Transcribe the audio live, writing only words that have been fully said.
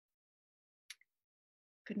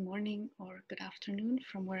good morning, or good afternoon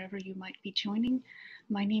from wherever you might be joining.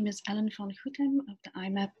 My name is Ellen von Hutem of the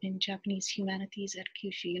IMAP in Japanese Humanities at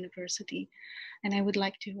Kyushu University, and I would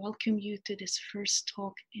like to welcome you to this first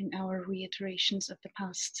talk in our Reiterations of the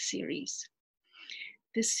Past series.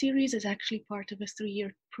 This series is actually part of a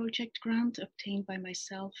 3-year project grant obtained by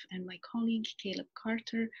myself and my colleague Caleb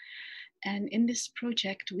Carter. And in this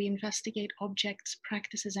project, we investigate objects,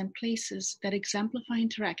 practices, and places that exemplify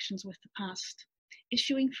interactions with the past,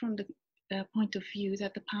 issuing from the point of view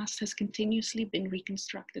that the past has continuously been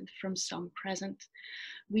reconstructed from some present.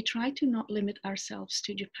 We try to not limit ourselves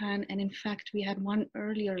to Japan, and in fact, we had one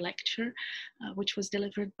earlier lecture, which was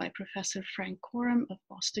delivered by Professor Frank Coram of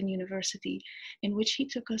Boston University, in which he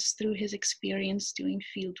took us through his experience doing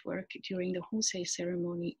fieldwork during the Hosei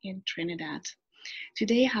ceremony in Trinidad.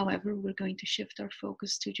 Today, however, we're going to shift our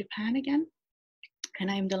focus to Japan again. And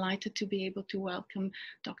I am delighted to be able to welcome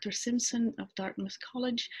Dr. Simpson of Dartmouth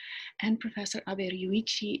College and Professor Abe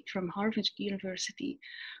Ryūichi from Harvard University,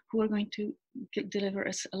 who are going to deliver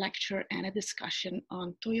us a lecture and a discussion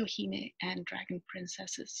on Toyohime and dragon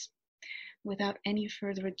princesses. Without any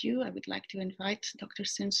further ado, I would like to invite Dr.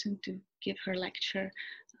 Simpson to give her lecture.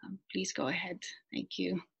 Please go ahead. Thank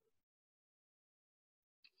you.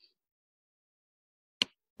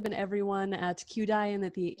 And everyone at Kyudai and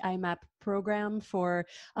at the IMAP program for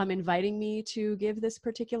inviting me to give this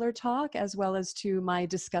particular talk, as well as to my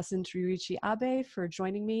discussant Ryūichi Abé for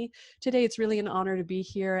joining me today. It's really an honor to be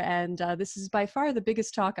here, and this is by far the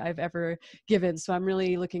biggest talk I've ever given, so I'm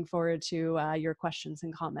really looking forward to your questions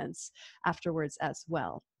and comments afterwards as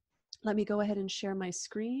well. Let me go ahead and share my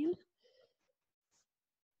screen.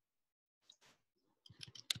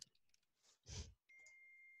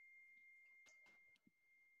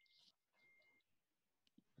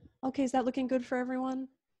 Okay, is that looking good for everyone?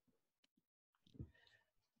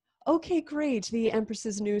 Okay, great. The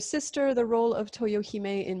Empress's New Sister, the role of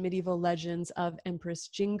Toyohime in medieval legends of Empress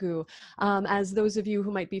Jingū. As those of you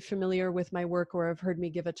who might be familiar with my work or have heard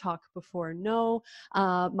me give a talk before know,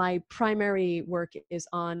 my primary work is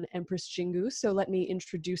on Empress Jingū, so let me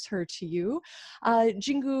introduce her to you.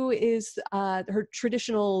 Jingū is, her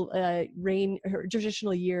traditional her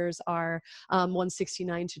traditional years are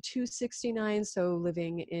 169 to 269, so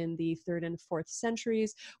living in the 3rd and 4th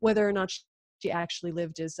centuries. Whether or not she actually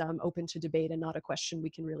lived is open to debate and not a question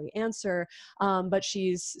we can really answer, but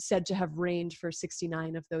she's said to have reigned for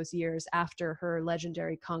 69 of those years after her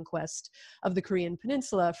legendary conquest of the Korean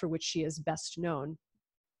peninsula, for which she is best known.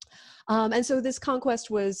 And so this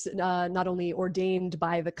conquest was not only ordained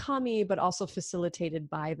by the kami, but also facilitated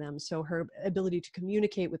by them. So her ability to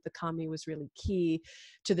communicate with the kami was really key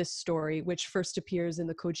to this story, which first appears in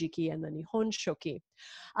the Kojiki and the Nihon shoki.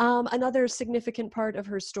 Another significant part of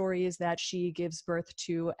her story is that she gives birth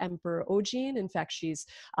to Emperor Ojin. In fact, she's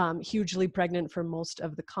hugely pregnant for most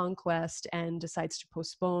of the conquest and decides to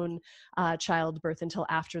postpone childbirth until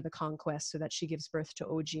after the conquest so that she gives birth to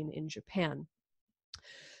Ojin in Japan.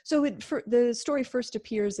 So the story first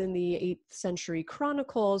appears in the 8th century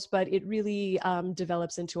chronicles, but it really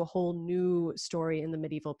develops into a whole new story in the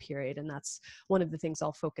medieval period, and that's one of the things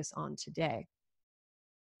I'll focus on today.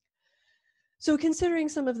 So considering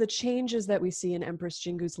some of the changes that we see in Empress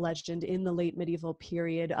Jingū's legend in the late medieval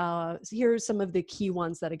period, here are some of the key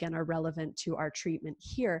ones that again are relevant to our treatment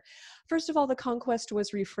here. First of all, the conquest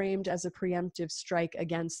was reframed as a preemptive strike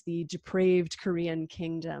against the depraved Korean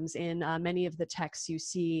kingdoms. In many of the texts you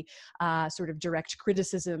see sort of direct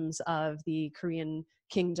criticisms of the Korean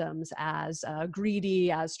kingdoms as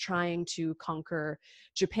greedy, as trying to conquer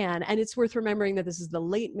Japan. And it's worth remembering that this is the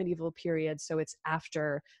late medieval period, so it's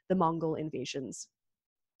after the Mongol invasions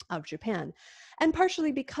of Japan. And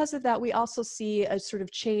partially because of that, we also see a sort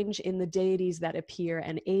of change in the deities that appear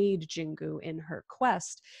and aid Jingū in her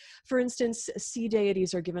quest. For instance, sea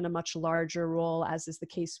deities are given a much larger role, as is the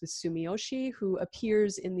case with Sumiyoshi, who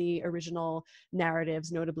appears in the original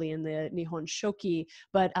narratives, notably in the Nihon shoki,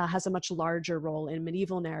 but has a much larger role in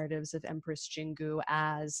medieval narratives of Empress Jingū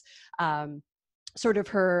as sort of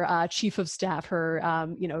her chief of staff, her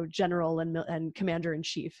general and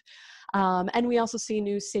commander-in-chief. And we also see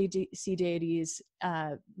new sea deities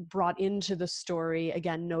brought into the story,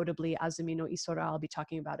 again, notably Azumi no Isora, I'll be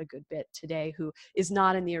talking about a good bit today, who is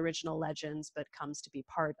not in the original legends, but comes to be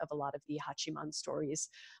part of a lot of the Hachiman stories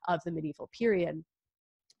of the medieval period.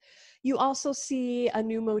 You also see a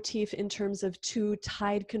new motif in terms of 2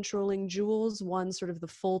 tide controlling jewels, one sort of the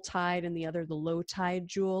full tide and the other the low tide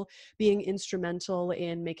jewel, being instrumental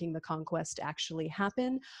in making the conquest actually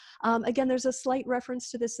happen. Again, there's a slight reference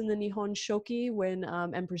to this in the Nihon shoki when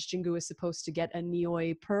Empress Jingū is supposed to get a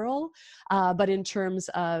Nioi pearl, but in terms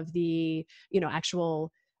of the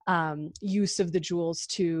actual use of the jewels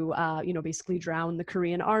to, basically drown the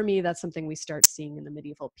Korean army. That's something we start seeing in the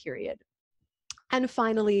medieval period. And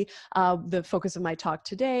finally, the focus of my talk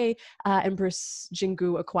today, Empress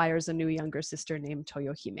Jingū acquires a new younger sister named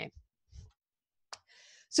Toyohime.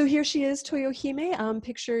 So here she is, Toyohime,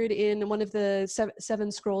 pictured in one of the seven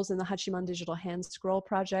scrolls in the Hachiman Digital Hand Scroll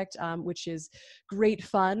project, which is great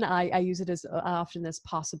fun. I use it as often as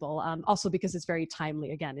possible, also because it's very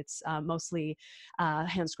timely. Again, it's mostly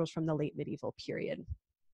hand scrolls from the late medieval period.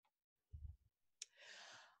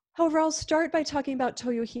 However, I'll start by talking about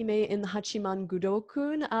Toyohime in the Hachiman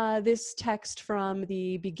Gudokun. This text from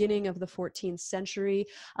the beginning of the 14th century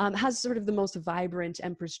has sort of the most vibrant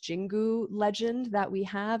Empress Jingū legend that we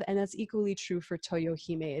have, and that's equally true for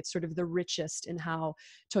Toyohime. It's sort of the richest in how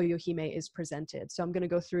Toyohime is presented. So I'm going to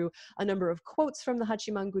go through a number of quotes from the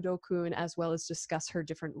Hachiman Gudokun, as well as discuss her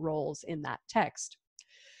different roles in that text.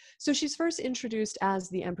 So she's first introduced as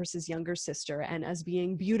the Empress's younger sister and as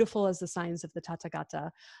being beautiful as the signs of the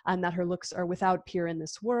Tathagata, and that her looks are without peer in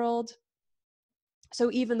this world. So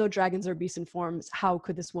even though dragons are beasts in forms, how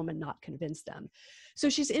could this woman not convince them? So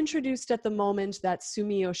she's introduced at the moment that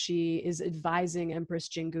Sumiyoshi is advising Empress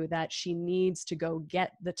Jingū that she needs to go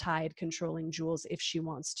get the tide controlling jewels if she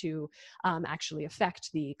wants to actually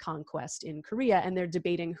affect the conquest in Korea, and they're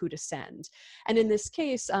debating who to send. And in this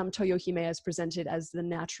case, Toyohime is presented as the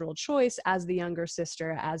natural choice, as the younger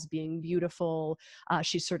sister, as being beautiful.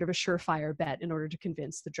 She's sort of a surefire bet in order to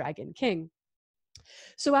convince the Dragon King.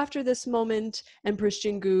 So after this moment, Empress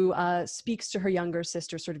Jingū speaks to her younger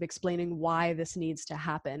sister, sort of explaining why this needs to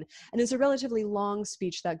happen. And it's a relatively long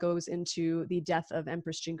speech that goes into the death of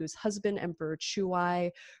Empress Jingū's husband, Emperor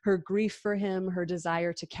Chuai, her grief for him, her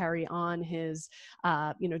desire to carry on his,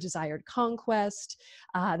 desired conquest,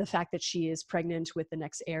 the fact that she is pregnant with the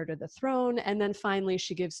next heir to the throne. And then finally,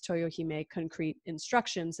 she gives Toyohime concrete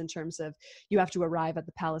instructions in terms of you have to arrive at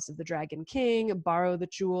the palace of the Dragon King, borrow the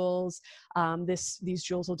jewels. These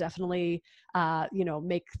jewels will definitely,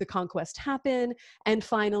 make the conquest happen. And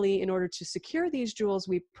finally, in order to secure these jewels,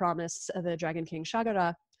 we promise the Dragon King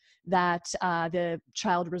Sāgara that the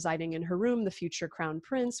child residing in her room, the future crown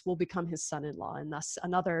prince, will become his son-in-law, and thus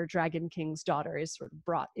another Dragon King's daughter is sort of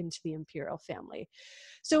brought into the imperial family.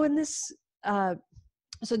 So in this, so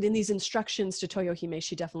in these instructions to Toyohime,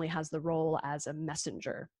 she definitely has the role as a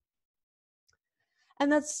messenger.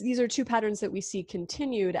 And these are two patterns that we see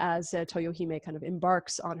continued as Toyohime kind of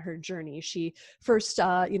embarks on her journey. She first,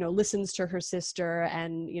 listens to her sister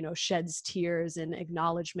and, sheds tears in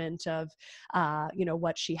acknowledgement of,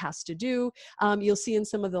 what she has to do. You'll see in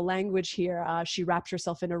some of the language here, she wrapped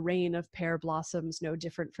herself in a rain of pear blossoms, no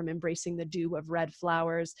different from embracing the dew of red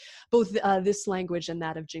flowers. Both this language and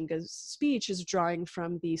that of Jingū's speech is drawing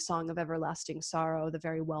from the Song of Everlasting Sorrow, the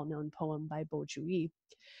very well-known poem by Bo-ju-yi.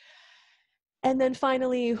 And then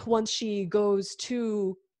finally, once she goes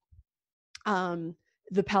to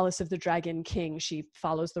the palace of the Dragon King, she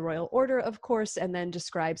follows the royal order, of course, and then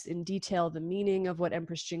describes in detail the meaning of what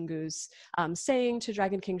Empress Jingū's saying to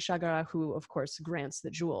Dragon King Sāgara, who, of course, grants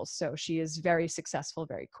the jewels. So she is very successful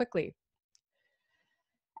very quickly.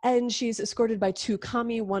 And she's escorted by two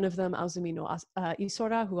kami, one of them Azumi no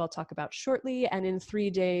Isora, who I'll talk about shortly. And in 3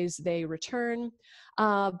 days, they return.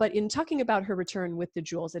 But in talking about her return with the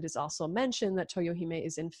jewels, it is also mentioned that Toyohime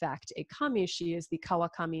is in fact a kami. She is the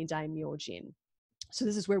Kawakami Daimyojin. So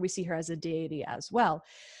this is where we see her as a deity as well.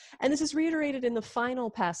 And this is reiterated in the final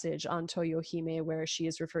passage on Toyohime, where she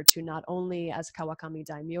is referred to not only as Kawakami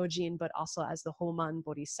Daimyojin, but also as the Homan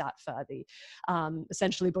Bodhisattva, the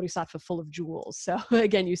essentially Bodhisattva full of jewels. So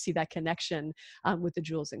again, you see that connection with the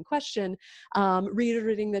jewels in question,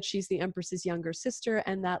 reiterating that she's the Empress's younger sister,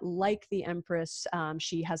 and that like the Empress,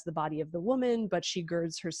 she has the body of the woman, but she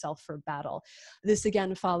girds herself for battle. This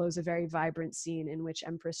again follows a very vibrant scene in which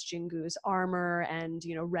Empress Jingū's armor and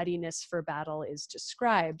readiness for battle is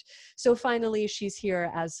described. So finally, she's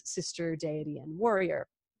here as sister, deity, and warrior.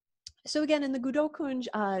 So again, in the Gudokun,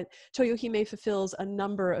 Toyohime fulfills a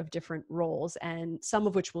number of different roles, and some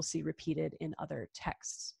of which we'll see repeated in other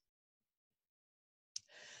texts.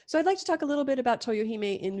 So I'd like to talk a little bit about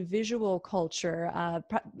Toyohime in visual culture.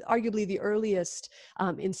 Arguably the earliest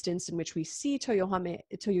instance in which we see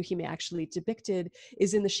Toyohime actually depicted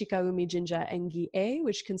is in the Shikaumi Jinja Engi,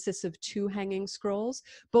 which consists of 2 hanging scrolls,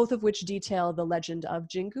 both of which detail the legend of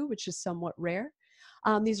Jingū, which is somewhat rare.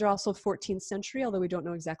 These are also 14th century, although we don't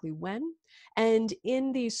know exactly when. And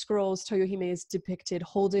in these scrolls, Toyohime is depicted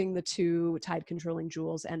holding the two tide-controlling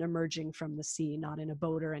jewels and emerging from the sea, not in a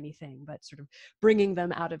boat or anything, but sort of bringing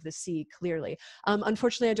them out of the sea clearly.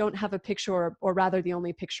 Unfortunately, I don't have a picture, or rather the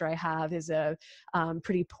only picture I have is a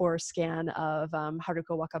pretty poor scan of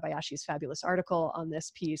Haruko Wakabayashi's fabulous article on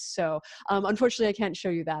this piece. So unfortunately, I can't show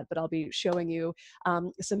you that, but I'll be showing you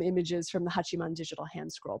some images from the Hachiman Digital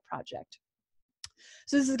Hand Scroll project.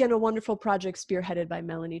 So this is, again, a wonderful project spearheaded by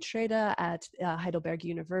Melanie Treda at Heidelberg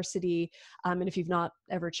University. And if you've not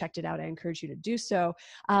ever checked it out, I encourage you to do so.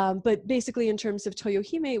 But basically, in terms of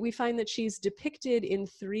Toyohime, we find that she's depicted in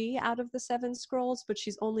 3 out of the 7 scrolls, but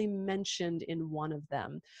she's only mentioned in 1 of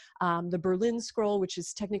them. The Berlin scroll, which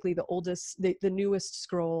is technically the oldest, the newest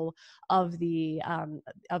scroll of the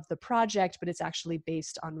project, but it's actually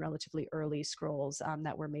based on relatively early scrolls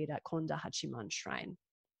that were made at Konda Hachiman Shrine.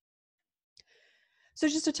 So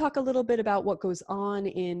just to talk a little bit about what goes on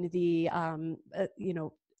in the,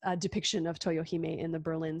 depiction of Toyohime in the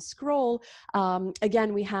Berlin scroll.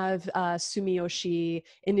 Again, we have Sumiyoshi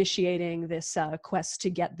initiating this quest to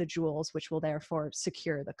get the jewels, which will therefore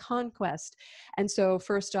secure the conquest. And so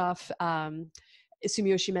first off,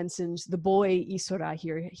 Sumiyoshi mentions the boy Isora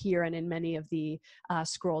here, and in many of the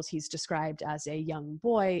scrolls, he's described as a young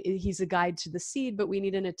boy. He's a guide to the seed, but we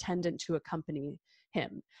need an attendant to accompany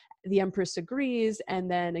him. The Empress agrees, and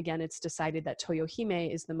then again, it's decided that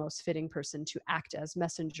Toyohime is the most fitting person to act as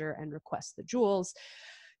messenger and request the jewels.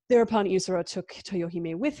 Thereupon, Isora took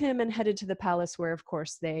Toyohime with him and headed to the palace, where, of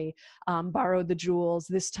course, they borrowed the jewels.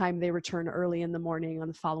 This time, they return early in the morning on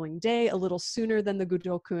the following day, a little sooner than the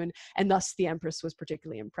Gudokun, and thus the Empress was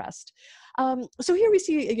particularly impressed. So here we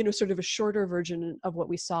see, sort of a shorter version of what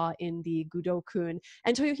we saw in the Gudokun,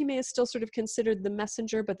 and Toyohime is still sort of considered the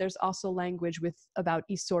messenger, but there's also language about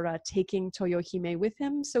Isora taking Toyohime with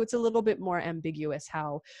him, so it's a little bit more ambiguous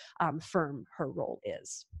how firm her role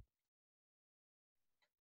is.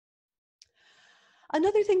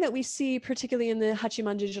 Another thing that we see, particularly in the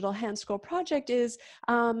Hachiman Digital Hand Scroll project, is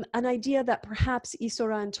an idea that perhaps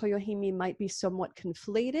Isora and Toyohime might be somewhat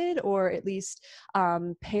conflated, or at least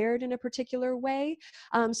paired in a particular way.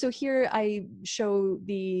 So here I show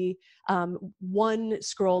the one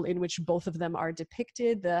scroll in which both of them are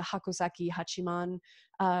depicted, the Hakozaki Hachiman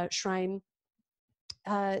Shrine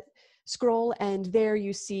scroll, and there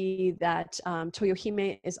you see that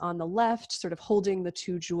Toyohime is on the left, sort of holding the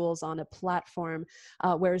 2 jewels on a platform,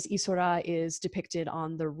 whereas Isora is depicted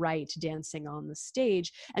on the right, dancing on the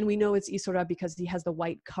stage. And we know it's Isora because he has the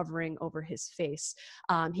white covering over his face.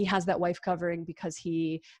 He has that white covering because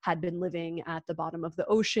he had been living at the bottom of the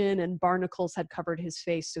ocean, and barnacles had covered his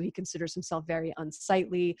face, so he considers himself very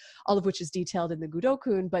unsightly, all of which is detailed in the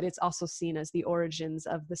Gudokun, but it's also seen as the origins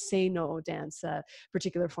of the Seino dance, a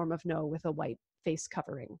particular form of no with a white face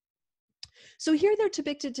covering. So here they're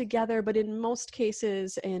depicted together, but in most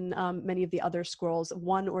cases, in many of the other scrolls,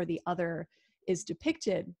 one or the other is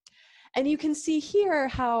depicted. And you can see here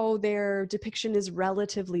how their depiction is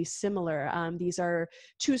relatively similar. These are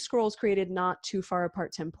 2 scrolls created not too far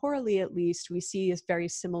apart temporally, at least. We see a very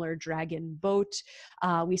similar dragon boat.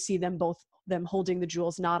 We see them holding the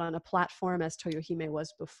jewels not on a platform as Toyohime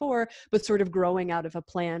was before, but sort of growing out of a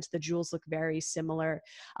plant. The jewels look very similar.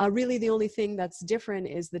 Really, the only thing that's different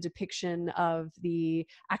is the depiction of the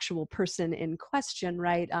actual person in question,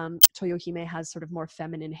 right? Toyohime has sort of more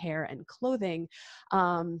feminine hair and clothing,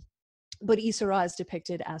 but Isora is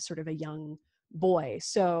depicted as sort of a young boy.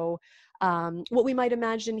 So what we might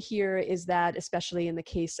imagine here is that, especially in the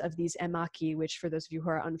case of these emaki, which for those of you who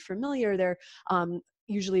are unfamiliar, they're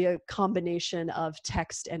usually a combination of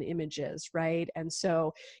text and images, right? And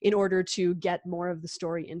so in order to get more of the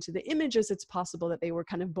story into the images, it's possible that they were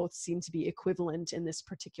kind of both seen to be equivalent in this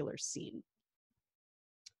particular scene.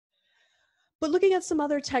 But looking at some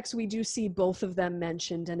other texts, we do see both of them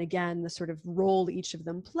mentioned. And again, the sort of role each of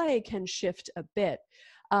them play can shift a bit.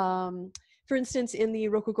 For instance, in the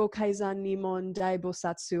Rokugo Kaizan Nimon Dai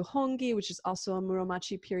Bosatsu Hongi, which is also a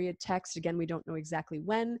Muromachi period text, again, we don't know exactly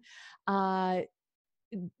when,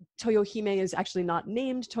 Toyohime is actually not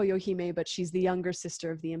named Toyohime, but she's the younger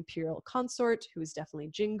sister of the imperial consort, who is definitely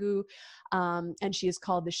Jingū, and she is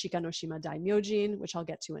called the Shikanoshima Daimyojin, which I'll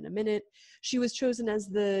get to in a minute. She was chosen as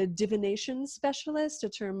the divination specialist, a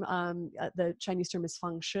term, the Chinese term is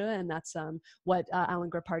feng shui, and that's what Alan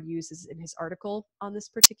Grappard uses in his article on this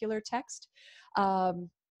particular text.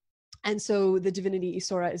 And so the divinity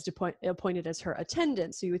Isora is appointed as her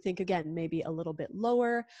attendant. So you would think, again, maybe a little bit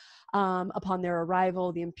lower. Upon their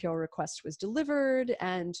arrival, the imperial request was delivered,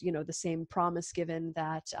 and the same promise given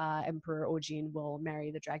that Emperor Ojin will marry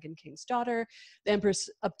the Dragon King's daughter. The Empress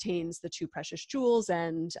obtains the 2 precious jewels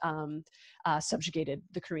and subjugated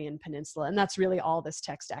the Korean peninsula. And that's really all this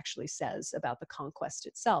text actually says about the conquest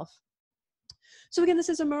itself. So again, this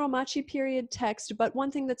is a Muromachi period text, but one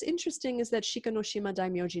thing that's interesting is that Shikanoshima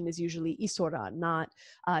Daimyojin is usually Isora, not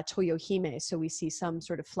Toyohime, so we see some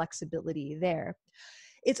sort of flexibility there.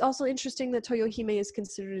 It's also interesting that Toyohime is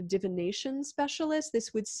considered a divination specialist.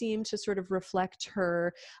 This would seem to sort of reflect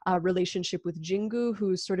her relationship with Jingū,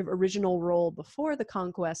 whose sort of original role before the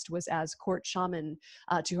conquest was as court shaman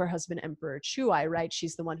to her husband, Emperor Chuai, right?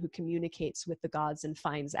 She's the one who communicates with the gods and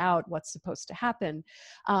finds out what's supposed to happen.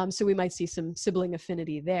 So we might see some sibling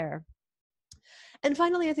affinity there. And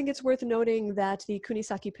finally, I think it's worth noting that the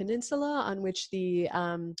Kunisaki Peninsula, on which the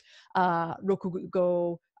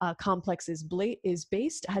Rokugo complex is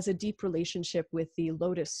based, has a deep relationship with the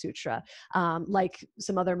Lotus Sutra. Like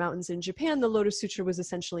some other mountains in Japan, the Lotus Sutra was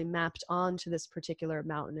essentially mapped onto this particular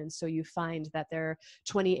mountain. And so you find that there are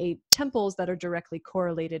 28 temples that are directly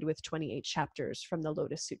correlated with 28 chapters from the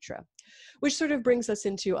Lotus Sutra, which sort of brings us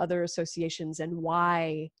into other associations and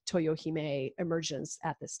why Toyohime emerges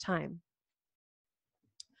at this time.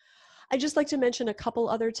 I'd just like to mention a couple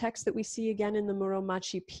other texts that we see again in the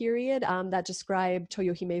Muromachi period that describe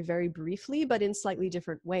Toyohime very briefly, but in slightly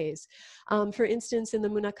different ways. For instance, in the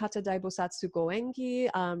Munakata Daibosatsu Go Engi,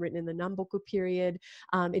 written in the Namboku period,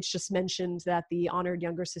 it's just mentioned that the honored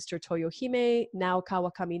younger sister Toyohime, now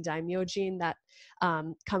Kawakami Daimyojin, that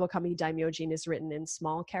Kawakami Daimyojin is written in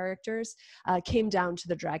small characters, came down to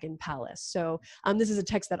the Dragon Palace. So this is a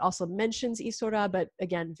text that also mentions Isora, but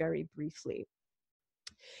again, very briefly.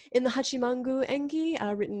 In the Hachimangu Engi,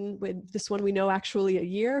 written with this one we know actually a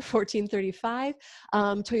year, 1435,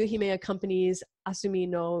 Toyohime accompanies Asumi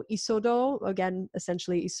no Isodo, again,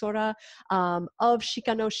 essentially Isora, of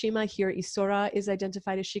Shikanoshima. Here Isora is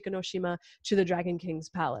identified as Shikanoshima, to the Dragon King's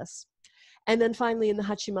palace. And then finally in the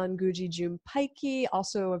Hachiman Guji Junpaiki,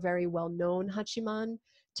 also a very well-known Hachiman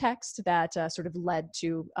text that sort of led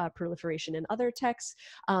to proliferation in other texts.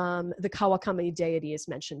 The Kawakami deity is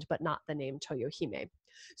mentioned, but not the name Toyohime.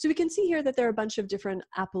 So we can see here that there are a bunch of different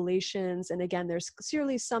appellations. And again, there's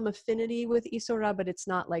clearly some affinity with Isora, but it's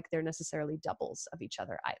not like they're necessarily doubles of each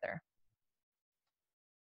other either.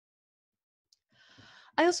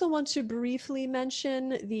 I also want to briefly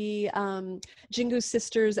mention the Jingū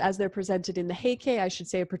sisters as they're presented in the Heike. I should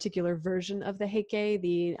say a particular version of the Heike,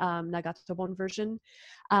 the Nagatabon version,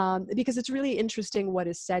 because it's really interesting what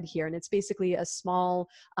is said here. And it's basically a small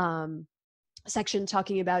section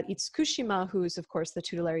talking about Itsukushima, who is of course the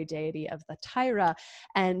tutelary deity of the Taira,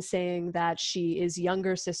 and saying that she is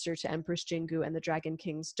younger sister to Empress Jingū and the Dragon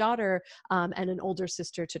King's daughter, and an older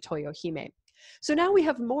sister to Toyohime. So now we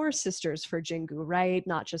have more sisters for Jingū, right?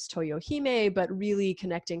 Not just Toyohime, but really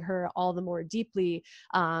connecting her all the more deeply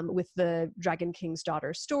with the Dragon King's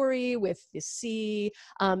daughter story, with the sea,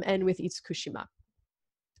 and with Itsukushima.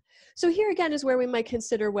 So here again is where we might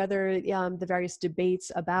consider whether the various debates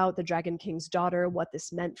about the Dragon King's daughter, what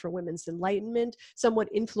this meant for women's enlightenment, somewhat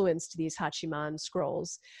influenced these Hachiman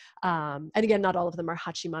scrolls. And again, not all of them are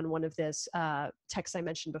Hachiman. One of this text I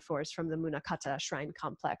mentioned before is from the Munakata shrine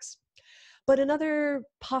complex. But another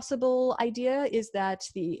possible idea is that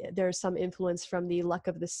there's some influence from the luck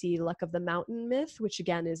of the sea, luck of the mountain myth, which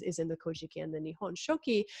again is in the Kojiki and the Nihon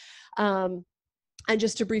shoki. And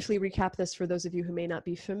just to briefly recap this for those of you who may not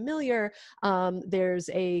be familiar,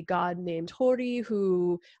 there's a god named Hori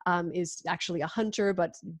who is actually a hunter,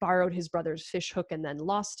 but borrowed his brother's fish hook and then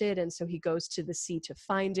lost it. And so he goes to the sea to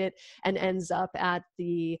find it and ends up at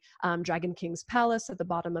the Dragon King's palace at the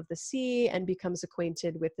bottom of the sea and becomes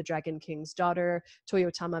acquainted with the Dragon King's daughter,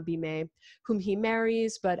 Toyotama-bime, whom he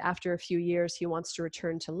marries. But after a few years, he wants to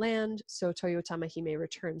return to land. So Toyotama-hime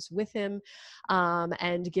returns with him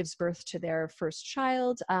and gives birth to their first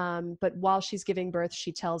child, but while she's giving birth,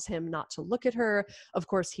 she tells him not to look at her. Of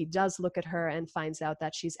course, he does look at her and finds out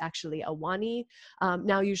that she's actually a wani,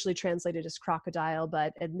 now usually translated as crocodile,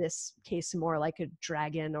 but in this case, more like a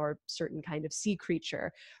dragon or certain kind of sea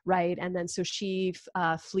creature, right? And then so she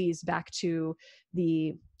flees back to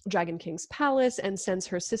the Dragon King's palace and sends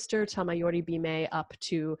her sister, Tamayori-bime, up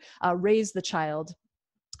to raise the child.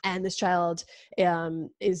 And this child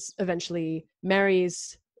is eventually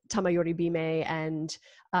marries Tamayori-bime and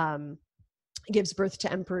gives birth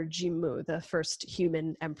to Emperor Jingū, the first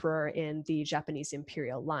human emperor in the Japanese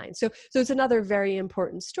imperial line. So it's another very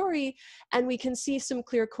important story, and we can see some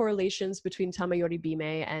clear correlations between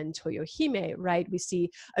Tamayori-bime and Toyohime, right? We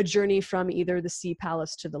see a journey from either the sea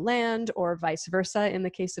palace to the land, or vice versa in the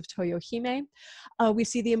case of Toyohime. We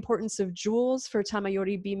see the importance of jewels for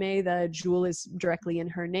Tamayori-bime. The jewel is directly in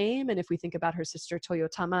her name, and if we think about her sister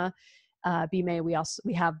Toyotama-bime,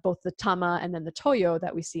 we have both the Tama and then the Toyo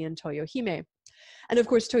that we see in Toyohime. And of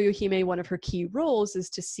course, Toyohime, one of her key roles is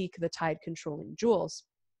to seek the tide-controlling jewels.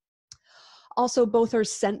 Also, both are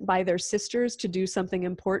sent by their sisters to do something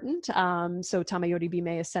important. So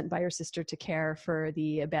Tamayori-bime is sent by her sister to care for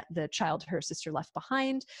the child her sister left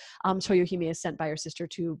behind. Toyohime is sent by her sister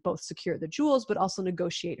to both secure the jewels, but also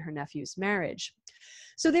negotiate her nephew's marriage.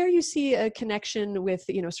 So there you see a connection with,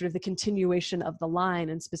 sort of the continuation of the line,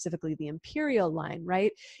 and specifically the imperial line,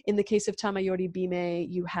 right? In the case of Tamayori-bime,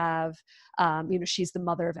 you have, she's the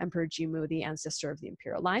mother of Emperor Jingū, the ancestor of the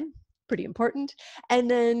imperial line. Pretty important.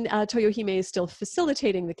 And then Toyohime is still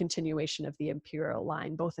facilitating the continuation of the imperial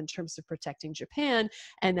line, both in terms of protecting Japan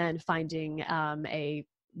and then finding a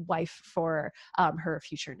wife for her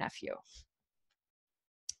future nephew.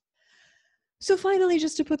 So finally,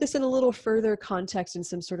 just to put this in a little further context and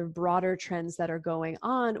some sort of broader trends that are going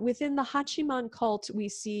on, within the Hachiman cult, we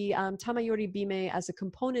see Tamayori-bime as a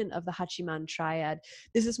component of the Hachiman triad.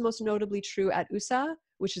 This is most notably true at Usa,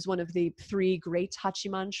 which is one of the 3 great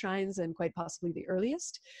Hachiman shrines and quite possibly the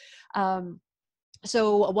earliest.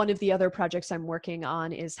 So one of the other projects I'm working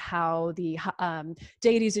on is how the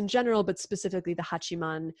deities in general, but specifically the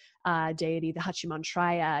Hachiman deity, the Hachiman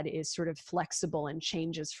triad, is sort of flexible and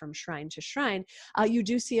changes from shrine to shrine. You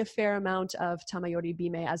do see a fair amount of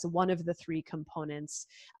Tamayori-bime as one of the 3 components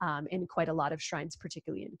in quite a lot of shrines,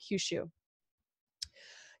 particularly in Kyushu.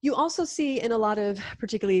 You also see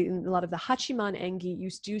particularly in a lot of the Hachiman engi, you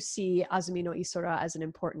do see Azumi no Isora as an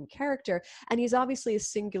important character, and he's obviously a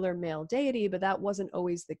singular male deity, but that wasn't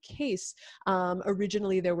always the case.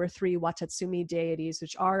 Originally, there were 3 Watatsumi deities,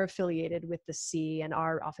 which are affiliated with the sea and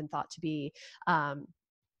are often thought to be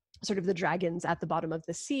sort of the dragons at the bottom of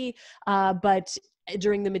the sea, but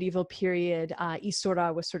during the medieval period,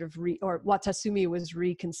 Isora was sort of Watatsumi was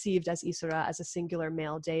reconceived as Isora, as a singular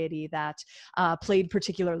male deity that played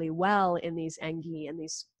particularly well in these engi and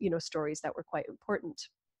these stories that were quite important.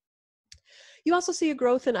 You also see a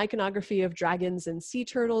growth in iconography of dragons and sea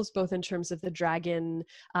turtles, both in terms of the dragon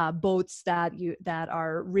boats that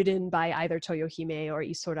are ridden by either Toyohime or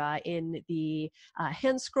Isora in the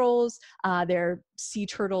hand scrolls. There are sea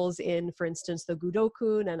turtles in, for instance, the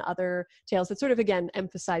Gudokun and other tales that sort of, again,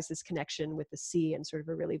 emphasize this connection with the sea in sort of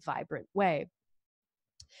a really vibrant way.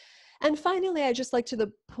 And finally, I just like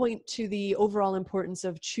to point to the overall importance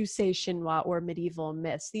of Chusei Shinwa, or medieval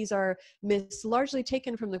myths. These are myths largely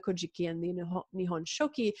taken from the Kojiki and Nihon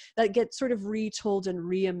shoki that get sort of retold and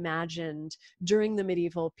reimagined during the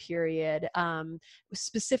medieval period,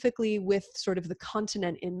 specifically with sort of the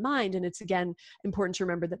continent in mind. And it's, again, important to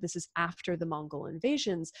remember that this is after the Mongol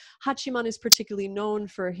invasions. Hachiman is particularly known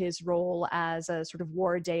for his role as a sort of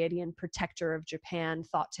war deity and protector of Japan,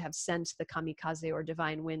 thought to have sent the kamikaze, or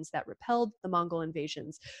divine winds, that repelled the Mongol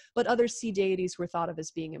invasions. But other sea deities were thought of as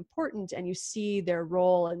being important, and you see their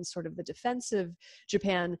role in sort of the defense of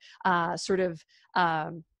Japan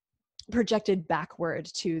projected backward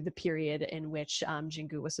to the period in which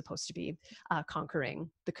Jingū was supposed to be conquering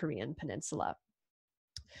the Korean peninsula.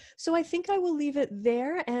 So I think I will leave it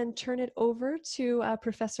there and turn it over to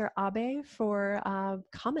Professor Abe for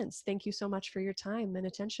comments. Thank you so much for your time and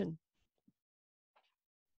attention.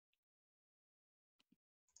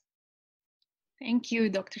 Thank you,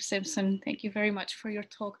 Dr. Simpson. Thank you very much for your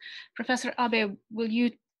talk. Professor Abe, will you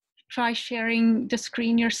try sharing the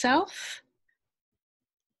screen yourself?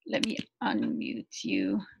 Let me unmute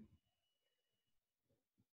you.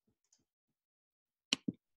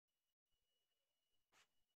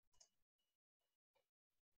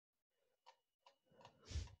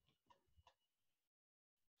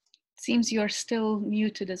 Seems you are still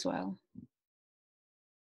muted as well.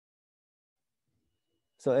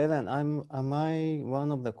 So Ellen, am I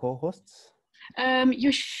one of the co-hosts?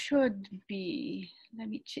 You should be. Let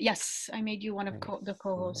me. Yes, I made you one of the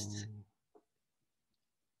co-hosts.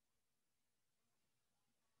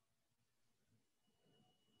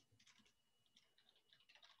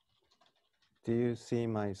 Do you see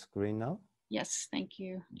my screen now? Yes, thank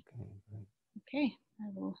you. Okay, great. Okay, I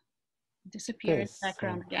will disappear in the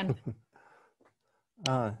background again.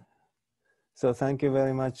 So thank you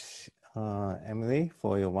very much, Emily,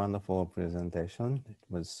 for your wonderful presentation. It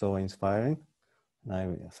was so inspiring, and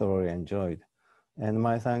I thoroughly enjoyed. And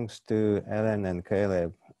my thanks to Ellen and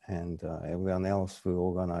Caleb and everyone else who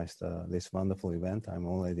organized this wonderful event. I'm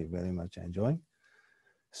already very much enjoying.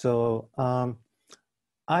 So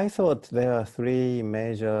I thought there are three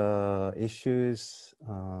major issues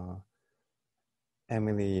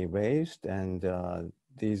Emily raised, and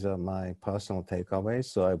these are my personal takeaways.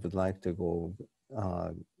 So I would like to go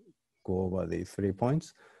over the 3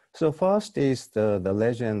 points. So first is the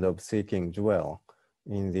legend of seeking jewel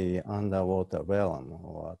in the underwater realm,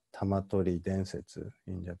 or Tamatori Densetsu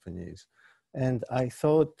in Japanese. And I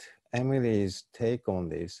thought Emily's take on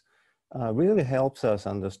this really helps us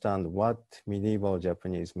understand what medieval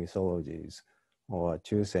Japanese mythologies or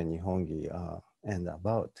Chūsei Nihongi are and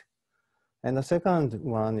about. And the second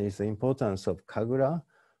one is the importance of kagura,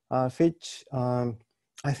 which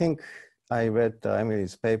I think I read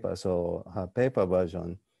Emily's paper, so her paper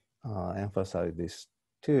version emphasized this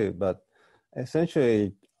too, but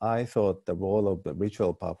essentially I thought the role of the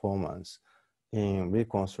ritual performance in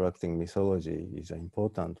reconstructing mythology is an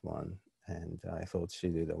important one, and I thought she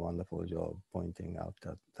did a wonderful job pointing out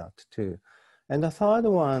that too. And the third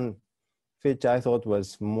one, which I thought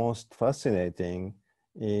was most fascinating,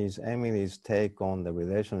 is Emily's take on the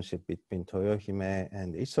relationship between Toyohime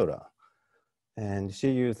and Isora. And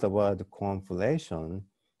she used the word conflation,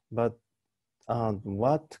 but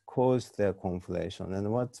what caused their conflation and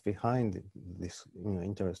what's behind this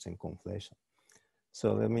interesting conflation?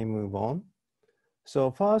 So let me move on.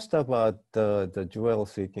 So first about the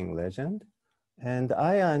jewel-seeking legend. And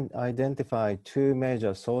I identified two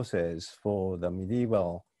major sources for the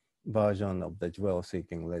medieval version of the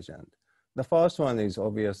jewel-seeking legend. The first one is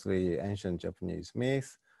obviously ancient Japanese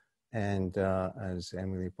myth. And as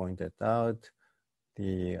Emily pointed out,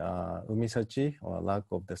 the umisachi, or lack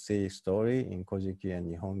of the sea story in Kojiki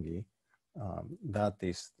and Nihon, that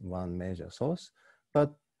is one major source.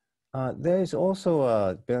 But there is also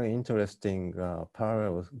a very interesting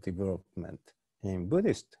parallel development in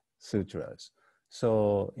Buddhist sutras.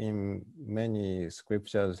 So in many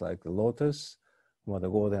scriptures like the Lotus or the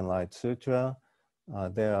Golden Light Sutra,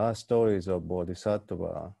 there are stories of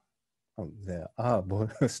bodhisattva. There are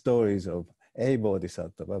stories of a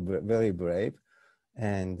bodhisattva, very brave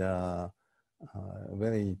and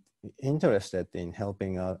very interested in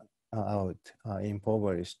helping out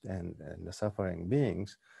impoverished and suffering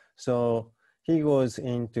beings. So he goes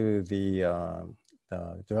into the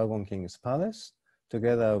Dragon King's palace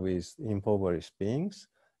together with impoverished beings,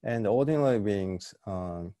 and ordinary beings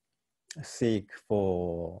seek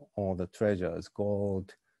for all the treasures,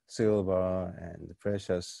 gold, silver, and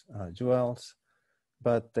precious jewels,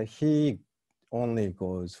 but he only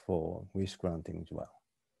goes for wish-granting jewel.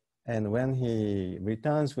 And when he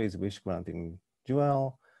returns with wish-granting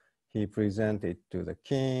jewel, he presents it to the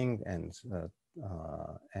king and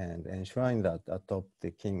enshrine that atop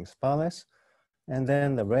the king's palace. And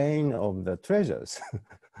then the rain of the treasures,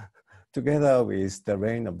 together with the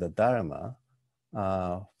rain of the Dharma,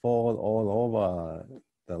 fall all over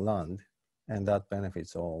the land, and that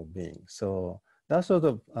benefits all beings. So that sort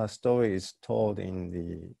of story is told in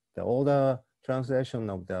the older translation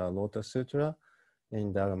of the Lotus Sutra,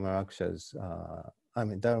 in Dharmaraksha's,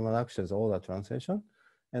 Dharmaraksha's older translation,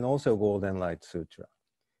 and also Golden Light Sutra.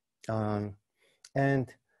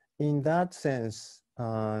 And in that sense,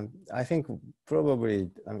 I think probably,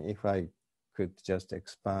 if I could just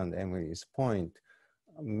expand Emily's point,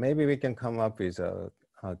 maybe we can come up with a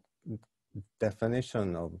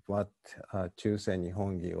definition of what Chūsei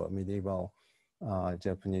Nihongi or medieval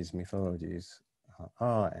Japanese mythologies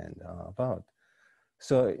are and are about.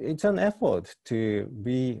 So it's an effort to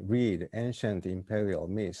reread ancient imperial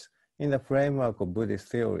myths in the framework of Buddhist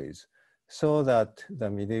theories, so that the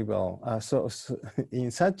medieval, in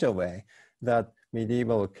such a way that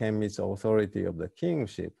medieval Kenmitsu authority of the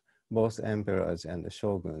kingship, both emperors and the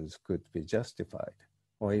shoguns, could be justified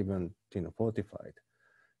or even fortified.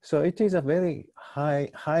 So it is a very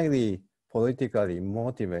highly politically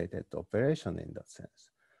motivated operation in that sense.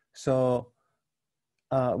 So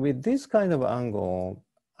with this kind of angle,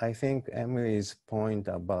 I think Emily's point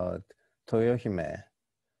about Toyohime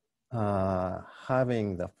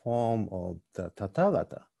having the form of the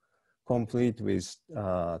Tathagata, complete with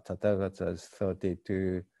Tathagata's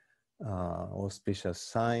 32 auspicious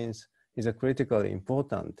signs, is a critically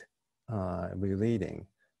important rereading,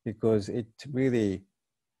 because it really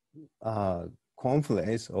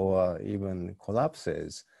conflates or even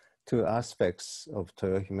collapses two aspects of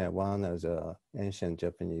Toyohime, one as an ancient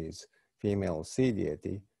Japanese female sea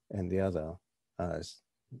deity, and the other as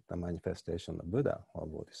the manifestation of Buddha or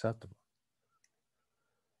Bodhisattva.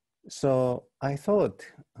 So I thought,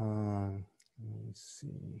 let me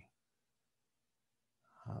see.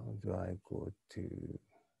 how do I go to,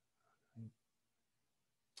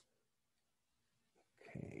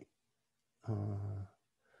 okay.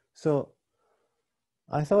 So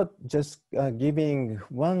I thought just giving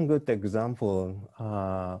one good example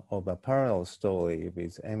of a parallel story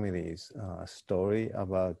with Emily's story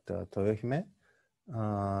about Toyohime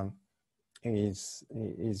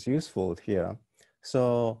is useful here.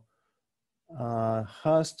 So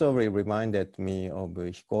her story reminded me of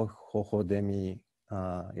Hikohohodemi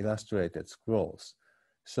illustrated scrolls.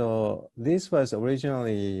 So this was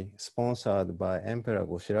originally sponsored by Emperor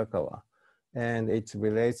Goshirakawa, and it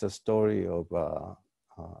relates a story of the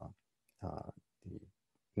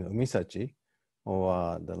Umisachi,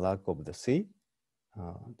 or the lack of the sea,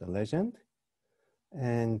 the legend.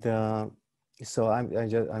 And so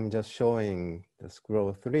I'm just showing the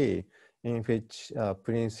scroll 3, in which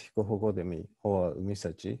Prince Hikohohodemi, or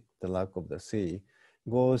Umisachi, the lack of the sea,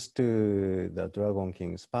 goes to the Dragon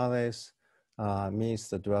King's palace, meets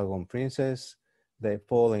the Dragon Princess. They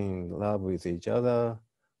fall in love with each other,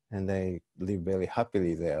 and they live very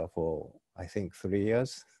happily there for, I think, 3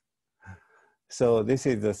 years. So this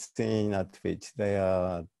is the scene at which they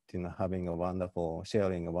are, having a wonderful,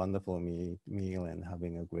 sharing a wonderful meal and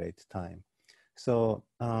having a great time. So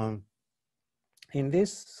in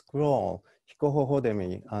this scroll,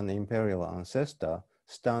 Hikohohodemi, an imperial ancestor,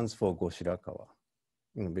 stands for Goshirakawa,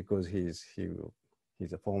 because he's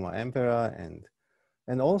a former emperor,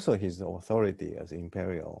 and also his authority as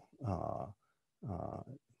imperial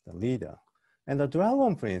the leader. And the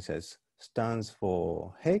Dragon Princess stands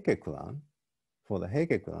for Heike clan, for the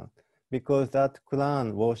Heike clan, because that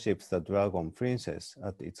clan worships the Dragon Princess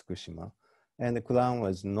at Itsukushima, and the clan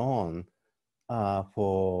was known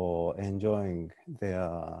for enjoying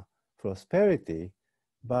their prosperity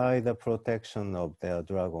by the protection of their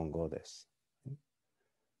dragon goddess.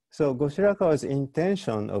 So Goshirakawa's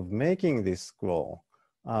intention of making this scroll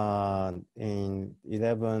in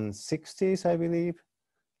 1160s, I believe,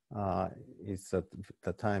 is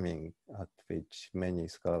the timing at which many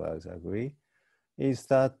scholars agree, is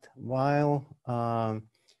that while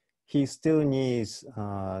he still needs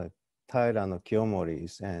Taira no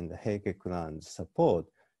Kiyomori's and Heike clan's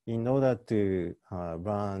support in order to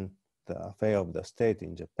run the affair of the state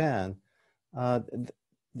in Japan,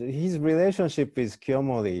 his relationship with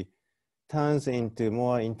Kiyomori turns into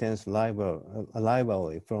more intense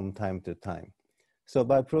rivalry from time to time. So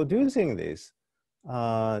by producing this,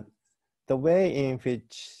 the way in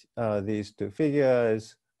which these two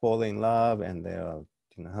figures fall in love and they are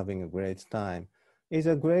having a great time is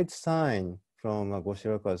a great sign from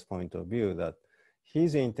Goshirakawa's point of view that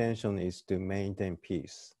his intention is to maintain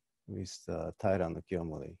peace with Taira no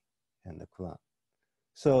Kiyomori and the clan.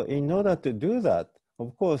 So in order to do that,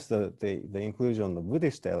 of course, the inclusion of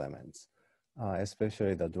Buddhist elements,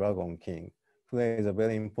 especially the Dragon King, plays a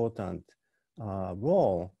very important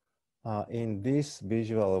role in this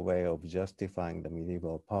visual way of justifying the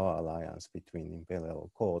medieval power alliance between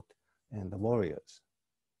imperial court and the warriors.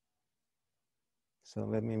 So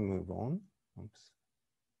let me move on. Oops.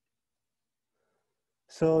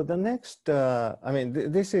 So the next,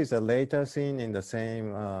 this is a later scene in the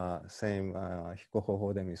same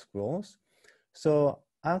Hikohohodemi scrolls. So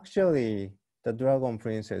actually, the Dragon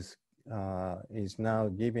Princess is now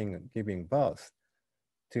giving birth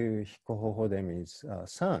to Hikohohodemi's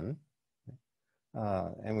son.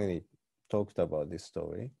 Emily talked about this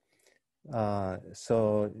story.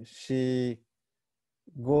 So she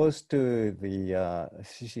goes to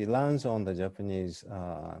she lands on the Japanese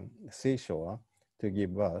seashore to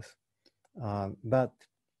give birth, but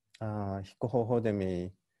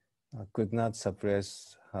Hikohohodemi could not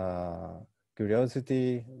suppress her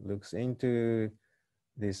curiosity, looks into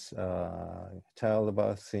this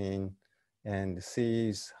childbirth scene and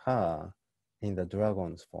sees her in the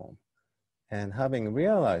dragon's form. And having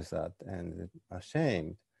realized that and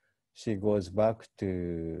ashamed, she goes back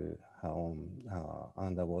to her own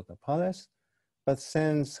underwater palace, but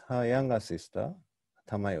sends her younger sister,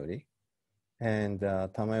 Tamayori, and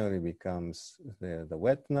Tamayori becomes the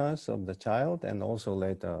wet nurse of the child and also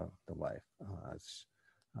later the wife, as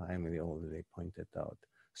Emily already pointed out.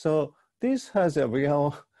 So this has a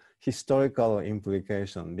real historical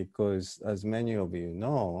implication because, as many of you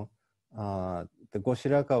know, the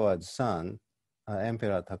Goshirakawa's son,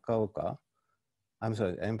 Emperor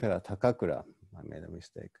Emperor Takakura, I made a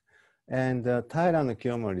mistake, and Taira no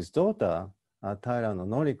Kiyomori's daughter, Taira no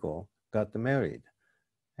Noriko, got married.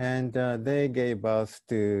 And they gave birth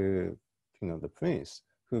to, the prince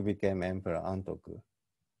who became Emperor Antoku,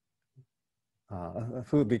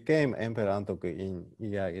 in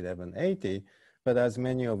year 1180, But as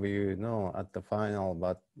many of you know, at the final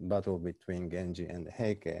battle between Genji and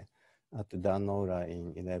Heike at the Danora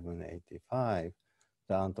in 1185,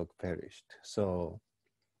 the Antok perished. So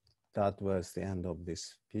that was the end of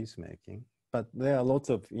this peacemaking. But there are lots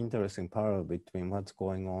of interesting parallels between what's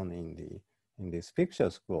going on in this picture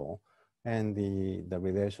scroll and the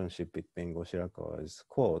relationship between Goshirakawa's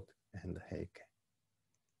quote and Heike.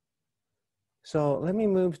 So let me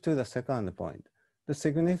move to the second point, the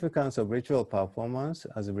significance of ritual performance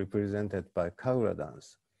as represented by Kagura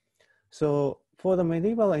dance. So for the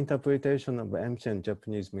medieval interpretation of ancient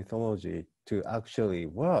Japanese mythology to actually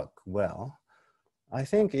work well, I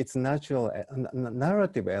think its natural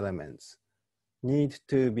narrative elements need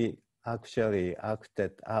to be actually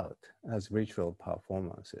acted out as ritual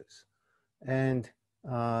performances. And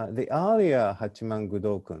the earlier Hachiman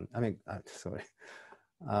Gudokun,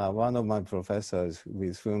 one of my professors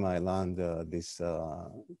with whom I learned this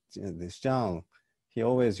genre, he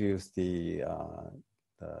always used the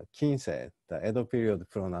kinsei, the Edo period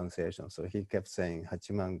pronunciation. So he kept saying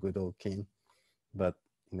Hachiman Gudokin, but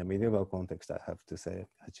in the medieval context, I have to say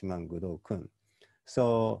Hachiman Gudokun.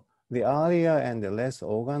 So the earlier and the less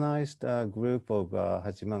organized group of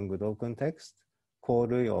Hachiman Gudokun text,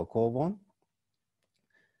 Korui or Kobon,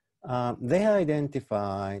 they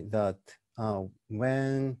identify that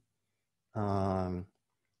when the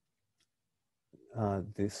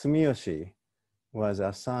Sumiyoshi was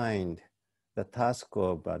assigned the task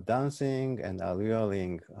of dancing and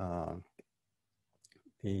alluring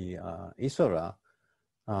the Isora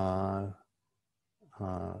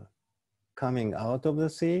coming out of the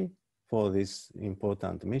sea for this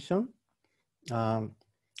important mission.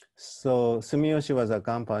 So Sumiyoshi was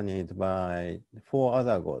accompanied by 4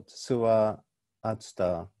 other gods, Suwa,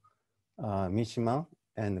 Atsuta, Mishima,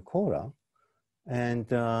 and Kora.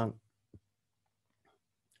 And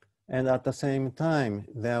at the same time,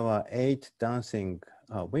 there were 8 dancing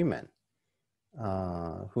women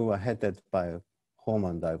who were headed by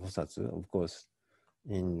Homan Daibosatsu. Of course,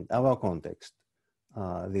 in our context,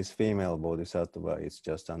 this female bodhisattva is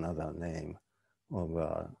just another name of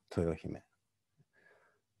Toyohime.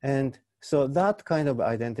 And so that kind of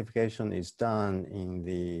identification is done in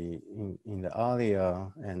the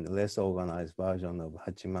earlier and less organized version of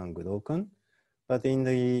Hachiman Gudokun. But in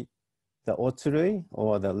the Otsurui,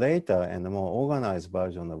 or the later and more organized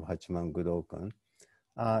version of Hachiman Gudokun,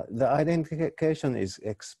 the identification is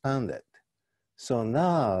expanded. So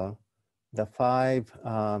now the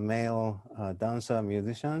 5 male dancer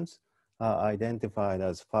musicians are identified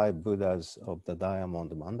as 5 Buddhas of the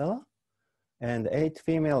Diamond Mandala, and 8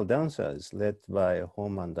 female dancers led by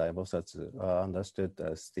Homan Daibosatsu are understood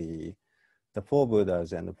as the 4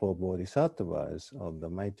 Buddhas and the 4 Bodhisattvas of the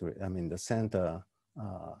matrix, the center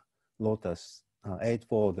lotus,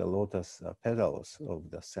 8-fold lotus petals of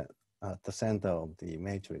the center of the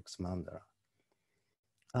matrix mandala.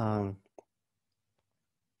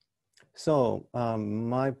 So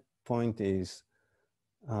my point is,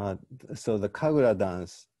 so the Kagura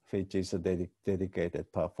dance, which is a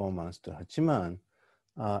dedicated performance to Hachiman,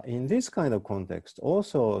 in this kind of context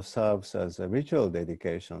also serves as a ritual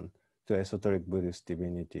dedication to esoteric Buddhist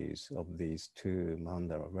divinities of these 2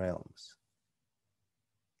 mandala realms.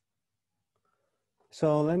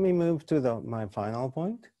 So let me move to my final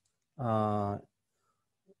point. And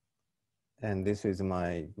this is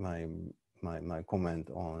my comment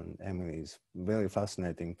on Emily's very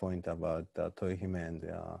fascinating point about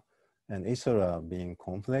Toyohime and Isora being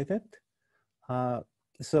conflated.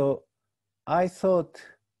 So I thought,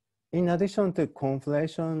 in addition to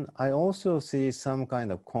conflation, I also see some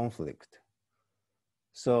kind of conflict.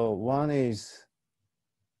 So one is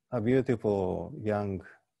a beautiful young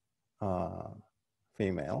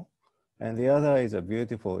female, and the other is a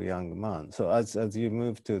beautiful young man. So as you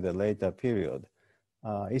move to the later period,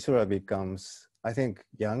 Isora becomes, I think,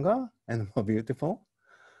 younger and more beautiful.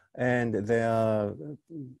 And their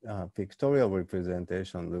pictorial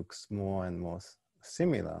representation looks more and more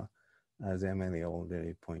similar, as Emily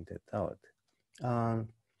already pointed out.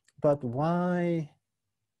 But why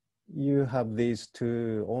you have these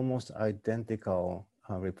 2 almost identical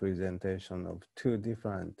representation of 2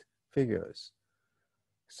 different figures?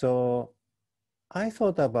 So I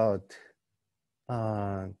thought about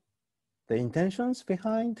the intentions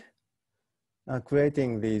behind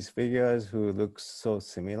creating these figures who look so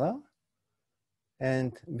similar.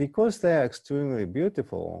 And because they are extremely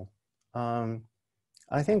beautiful,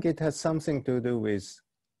 I think it has something to do with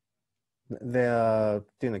their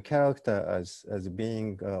character as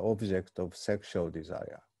being an object of sexual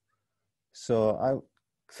desire. So I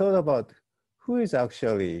thought about who is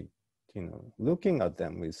actually looking at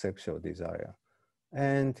them with sexual desire.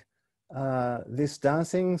 And this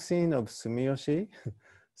dancing scene of Sumiyoshi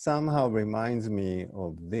somehow reminds me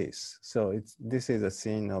of this. So this is a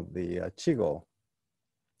scene of the Chigo,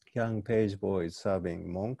 young page boys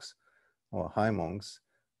serving monks or high monks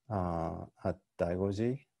at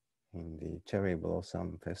Daigoji in the cherry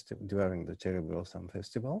blossom festival, during the cherry blossom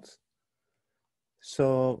festivals.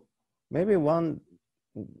 So maybe one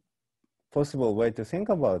possible way to think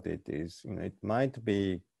about it is, it might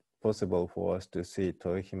be possible for us to see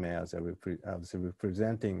Toyohime as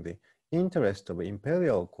representing the interest of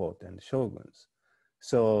imperial court and shoguns.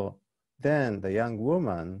 So then the young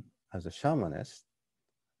woman as a shamaness,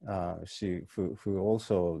 who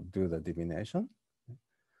also do the divination,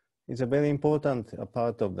 is a very important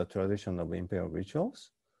part of the tradition of imperial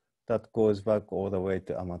rituals that goes back all the way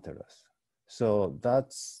to Amaterasu. So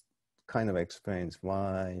that's kind of explains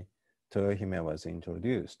why Toyohime was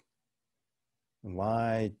introduced.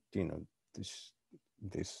 Why,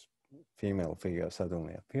 this female figure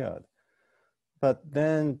suddenly appeared. But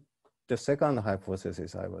then the second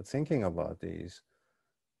hypothesis I was thinking about is,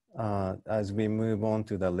 as we move on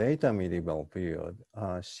to the later medieval period,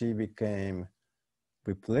 she became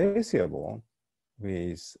replaceable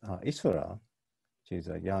with Isura, which is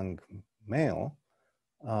a young male,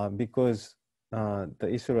 because the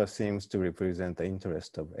Isura seems to represent the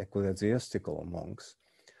interest of ecclesiastical monks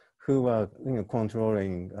who were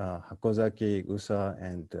controlling Hakozaki, Usa,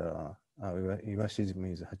 and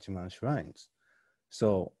Iwashizumi's Hachiman shrines.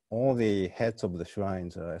 So all the heads of the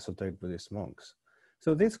shrines are esoteric Buddhist monks.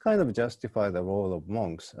 So this kind of justifies the role of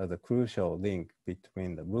monks as a crucial link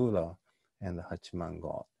between the ruler and the Hachiman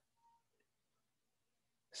god.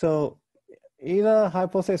 So either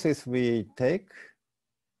hypothesis we take,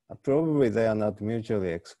 probably they are not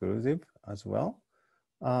mutually exclusive as well.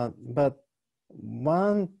 But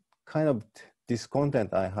one kind of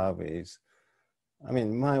discontent I have is,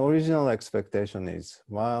 my original expectation is,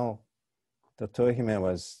 while the Toyohime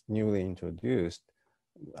was newly introduced,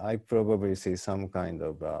 I probably see some kind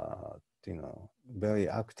of, very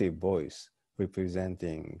active voice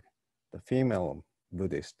representing the female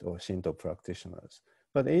Buddhist or Shinto practitioners.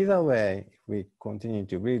 But either way, if we continue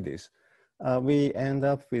to read this, we end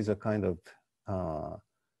up with a kind of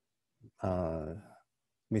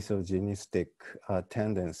misogynistic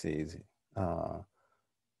tendencies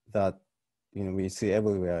that we see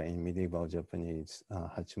everywhere in medieval Japanese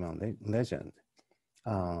Hachiman legend.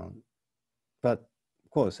 But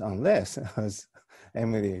of course, unless, as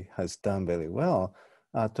Emily has done very well,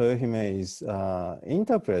 Toyohime is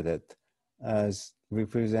interpreted as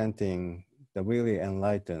representing the really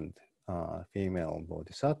enlightened female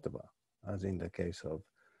bodhisattva, as in the case of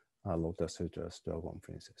Lotus Sutra's Dragon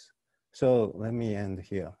Princess. So let me end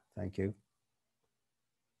here. Thank you.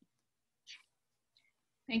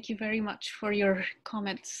 Thank you very much for your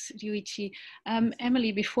comments, Ryūichi.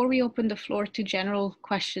 Emily, before we open the floor to general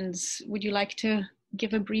questions, would you like to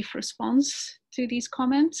give a brief response to these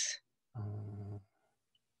comments?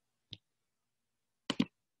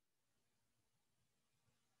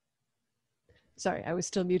 Sorry, I was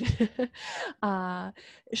still muted.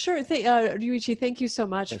 Sure, Ryūichi, thank you so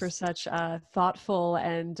much for such thoughtful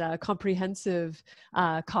and comprehensive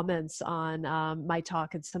comments on my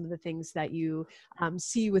talk and some of the things that you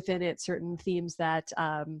see within it, certain themes that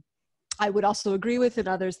I would also agree with, and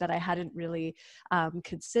others that I hadn't really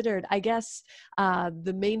considered. I guess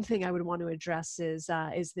the main thing I would want to address is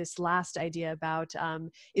this last idea about,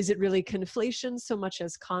 is it really conflation so much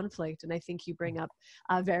as conflict? And I think you bring up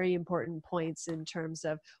very important points in terms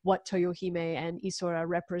of what Toyohime and Isura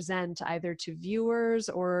represent, either to viewers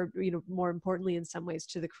or, more importantly, in some ways,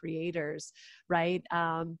 to the creators, right?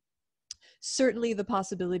 Certainly the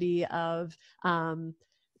possibility of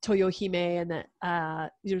Toyohime and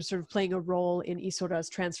that sort of playing a role in Isura's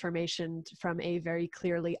transformation from a very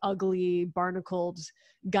clearly ugly, barnacled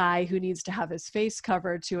guy who needs to have his face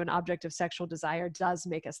covered to an object of sexual desire does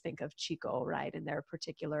make us think of Chiko, right, in their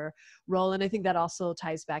particular role. And I think that also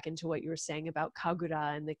ties back into what you were saying about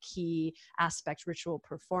Kagura and the key aspect ritual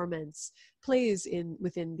performance plays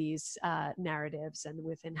within these narratives and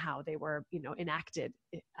within how they were, enacted,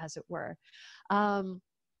 as it were.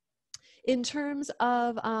 In terms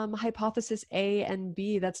of hypothesis A and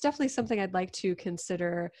B, that's definitely something I'd like to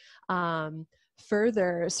consider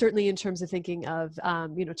further, certainly in terms of thinking of,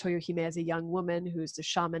 Toyohime as a young woman who's a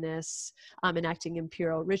shamaness, enacting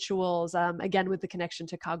imperial rituals. Again, with the connection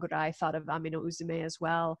to Kagura, I thought of Amino Uzume as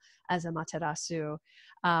well as Amaterasu.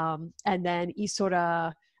 And then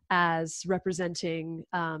Isura as representing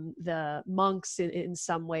the monks in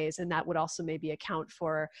some ways, and that would also maybe account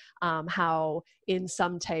for how in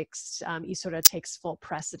some texts Isora takes full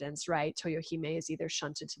precedence, right? Toyohime is either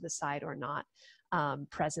shunted to the side or not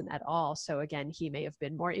present at all. So again, he may have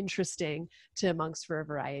been more interesting to monks for a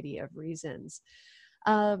variety of reasons.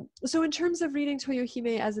 So in terms of reading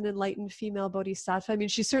Toyohime as an enlightened female bodhisattva, I mean,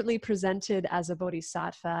 she's certainly presented as a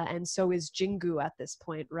bodhisattva, and so is Jingū at this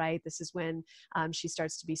point, right? This is when she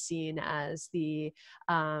starts to be seen as the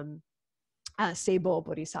Seibo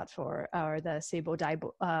Bodhisattva, or the Seibo Dai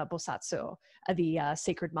Bosatsu, the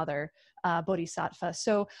Sacred Mother Bodhisattva.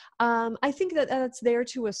 So I think that that's there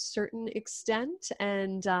to a certain extent,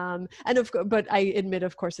 and but I admit,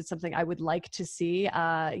 of course, it's something I would like to see.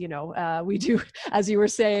 We do, as you were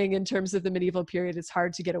saying, in terms of the medieval period, it's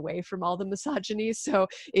hard to get away from all the misogyny. So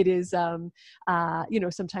it is,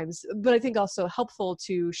 sometimes, but I think also helpful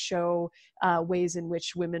to show ways in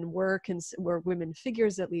which women were women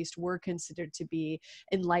figures, at least, were considered to be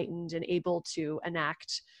enlightened and able to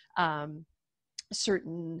enact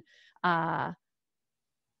certain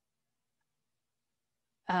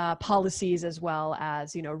policies, as well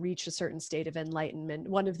as, reach a certain state of enlightenment.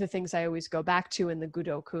 One of the things I always go back to in the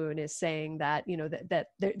Gudokun is saying that, that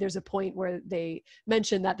there's a point where they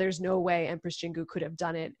mention that there's no way Empress Jingū could have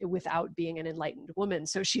done it without being an enlightened woman.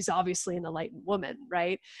 So she's obviously an enlightened woman,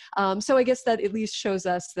 right? So I guess that at least shows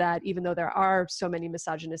us that even though there are so many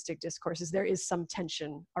misogynistic discourses, there is some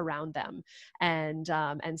tension around them, and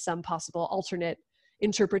some possible alternate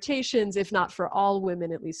interpretations, if not for all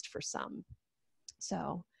women, at least for some.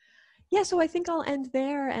 So, yeah, so I think I'll end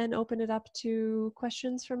there and open it up to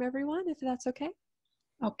questions from everyone, if that's okay.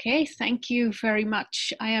 Okay, thank you very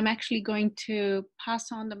much. I am actually going to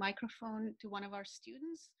pass on the microphone to one of our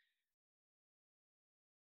students.